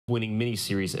winning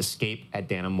miniseries Escape at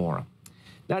Dannemora.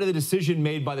 Now to the decision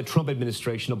made by the Trump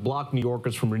administration to block New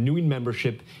Yorkers from renewing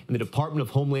membership in the Department of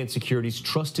Homeland Security's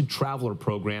Trusted Traveler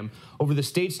Program over the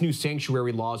state's new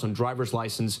sanctuary laws on driver's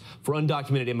license for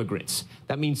undocumented immigrants.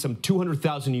 That means some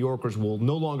 200,000 New Yorkers will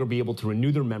no longer be able to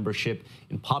renew their membership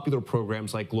in popular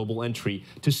programs like Global Entry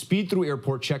to speed through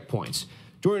airport checkpoints.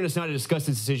 Joining us now to discuss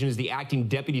this decision is the acting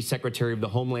Deputy Secretary of the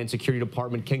Homeland Security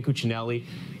Department, Ken Cuccinelli.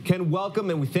 Ken,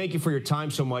 welcome, and we thank you for your time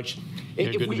so much.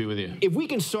 Yeah, good to be with you. If we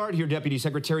can start here, Deputy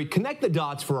Secretary, connect the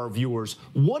dots for our viewers.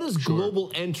 What does Sure.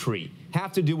 Global Entry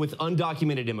have to do with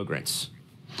undocumented immigrants?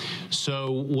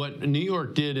 So what New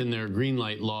York did in their green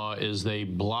light law is they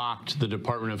blocked the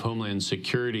Department of Homeland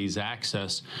Security's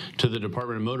access to the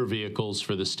Department of Motor Vehicles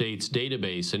for the state's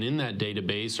database. And in that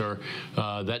database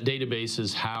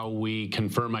is how we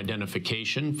confirm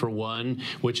identification, for one,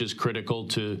 which is critical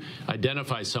to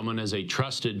identify someone as a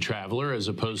trusted traveler as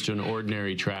opposed to an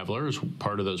ordinary traveler as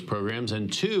part of those programs.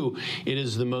 And two, it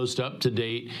is the most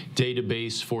up-to-date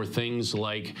database for things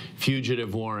like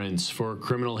fugitive warrants, for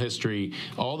criminal history.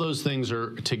 All those things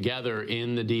are together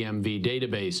in the DMV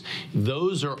database.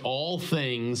 Those are all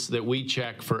things that we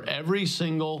check for every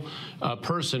single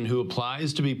person who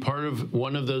applies to be part of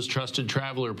one of those trusted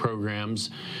traveler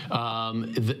programs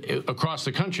across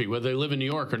the country, whether they live in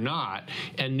New York or not.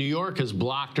 And New York has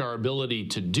blocked our ability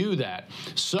to do that.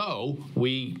 So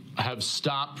we have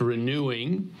stopped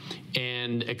renewing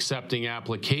and accepting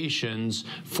applications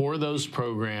for those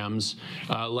programs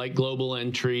like Global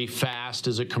Entry. Fast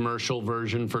is a commercial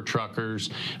version for truckers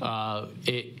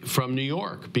from New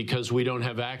York because we don't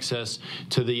have access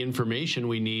to the information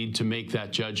we need to make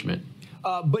that judgment.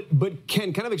 But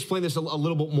Ken, kind of explain this a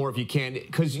little bit more if you can,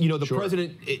 because, you know, the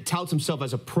president touts himself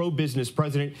as a pro-business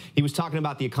president. He was talking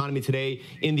about the economy today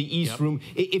in the East Room.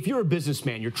 If you're a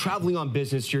businessman, you're traveling on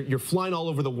business, you're flying all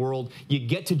over the world, you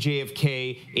get to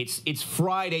JFK, it's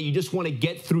Friday, you just want to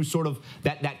get through sort of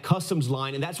that customs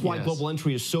line, and that's why Global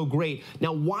Entry is so great.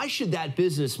 Now, why should that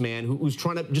businessman who's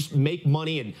trying to just make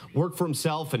money and work for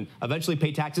himself and eventually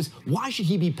pay taxes, why should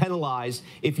he be penalized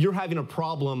if you're having a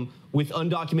problem with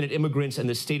undocumented immigrants in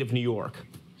the state of New York?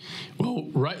 Well,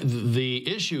 the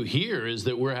issue here is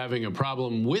that we're having a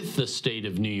problem with the state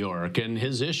of New York, and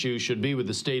his issue should be with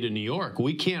the state of New York.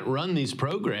 We can't run these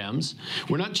programs.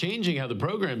 We're not changing how the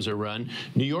programs are run.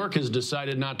 New York has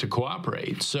decided not to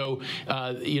cooperate. So,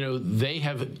 you know, they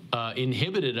have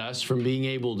inhibited us from being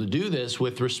able to do this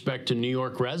with respect to New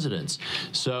York residents.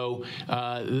 So,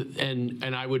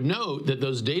 and I would note that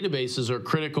those databases are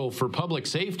critical for public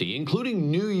safety,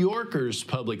 including New Yorkers'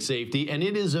 public safety, and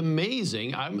it is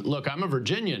amazing. Look, I'm a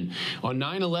Virginian. On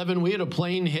 9/11, we had a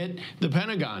plane hit the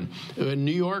Pentagon.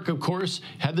 New York, of course,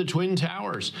 had the Twin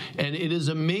Towers. And it is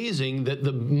amazing that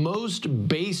the most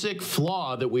basic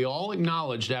flaw that we all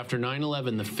acknowledged after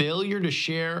 9/11, the failure to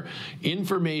share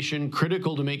information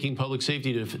critical to making public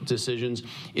safety decisions,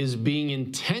 is being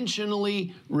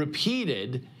intentionally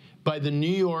repeated by the New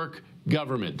York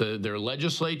government. Their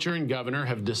legislature and governor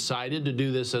have decided to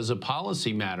do this as a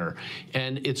policy matter.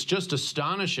 And it's just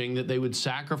astonishing that they would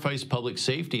sacrifice public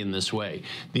safety in this way.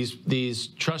 These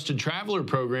trusted traveler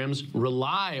programs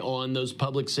rely on those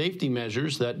public safety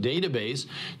measures, that database,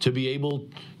 to be able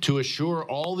to assure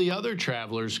all the other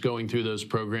travelers going through those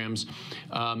programs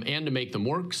and to make them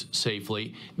work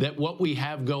safely, that what we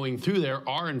have going through there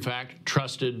are, in fact,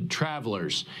 trusted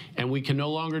travelers. And we can no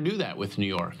longer do that with New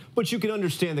York. But you can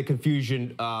understand the confusion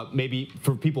maybe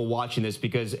for people watching this,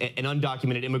 because an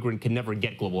undocumented immigrant can never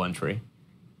get Global Entry.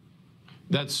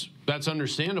 That's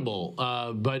understandable,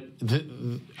 but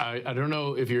I don't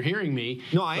know if you're hearing me.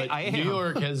 No, I am. New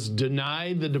York has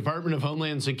denied the Department of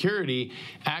Homeland Security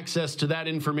access to that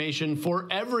information for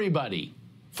everybody,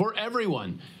 for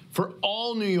everyone, for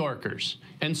all New Yorkers.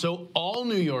 And so all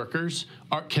New Yorkers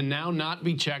can now not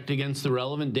be checked against the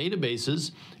relevant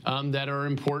databases that are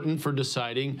important for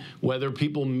deciding whether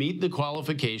people meet the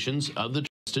qualifications of the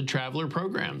trusted traveler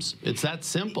programs. It's that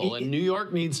simple, and New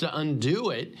York needs to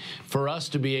undo it for us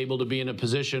to be able to be in a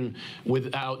position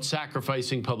without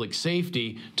sacrificing public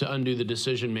safety to undo the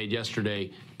decision made yesterday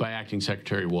by Acting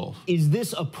Secretary Wolf. Is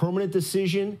this a permanent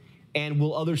decision, and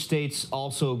will other states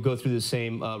also go through the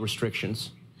same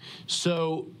restrictions?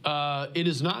 So it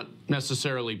is not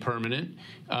necessarily permanent.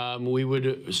 We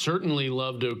would certainly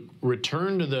love to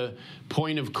return to the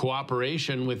point of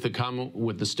cooperation with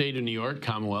the state of New York,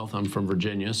 Commonwealth. I'm from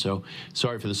Virginia, so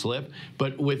sorry for the slip.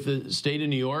 But with the state of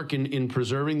New York in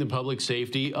preserving the public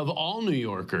safety of all New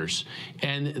Yorkers.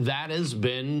 And that has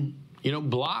been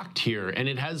blocked here, and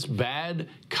it has bad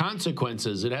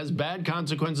consequences. It has bad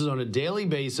consequences on a daily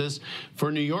basis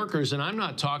for New Yorkers, and I'm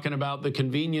not talking about the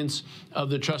convenience of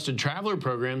the trusted traveler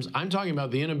programs. I'm talking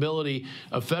about the inability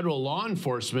of federal law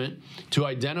enforcement to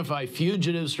identify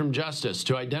fugitives from justice,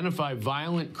 to identify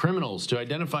violent criminals, to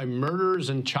identify murderers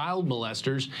and child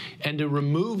molesters, and to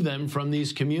remove them from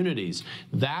these communities.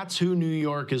 That's who New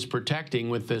York is protecting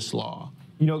with this law.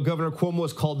 You know, Governor Cuomo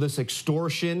has called this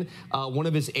extortion. One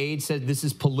of his aides said this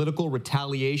is political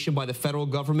retaliation by the federal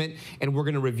government, and we're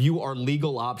going to review our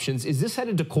legal options. Is this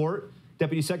headed to court,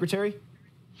 Deputy Secretary?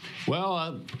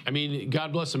 Well, I mean,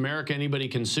 God bless America. Anybody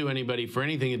can sue anybody for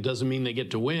anything. It doesn't mean they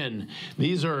get to win.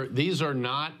 These are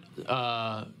not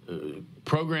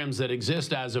programs that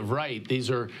exist as of right. These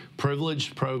are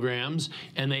privileged programs,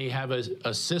 and they have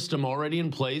a system already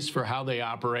in place for how they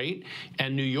operate,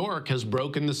 and New York has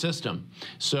broken the system.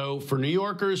 So for New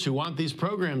Yorkers who want these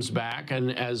programs back,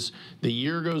 and as the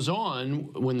year goes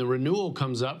on, when the renewal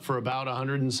comes up for about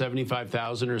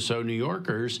 175,000 or so New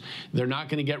Yorkers, they're not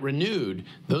going to get renewed.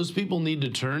 Those people need to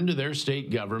turn to their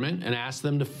state government and ask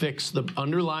them to fix the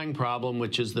underlying problem,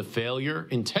 which is the failure,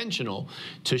 intentional,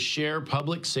 to share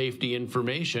public safety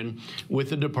information with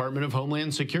the Department of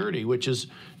Homeland Security, which is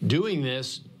doing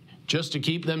this just to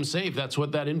keep them safe. That's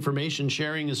what that information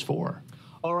sharing is for.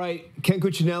 All right, Ken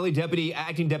Cuccinelli,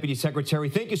 Acting Deputy Secretary,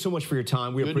 thank you so much for your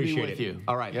time. We appreciate it. Good to be with you.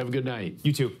 All right. Have a good night.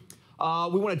 You too.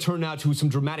 We want to turn now to some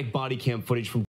dramatic body cam footage from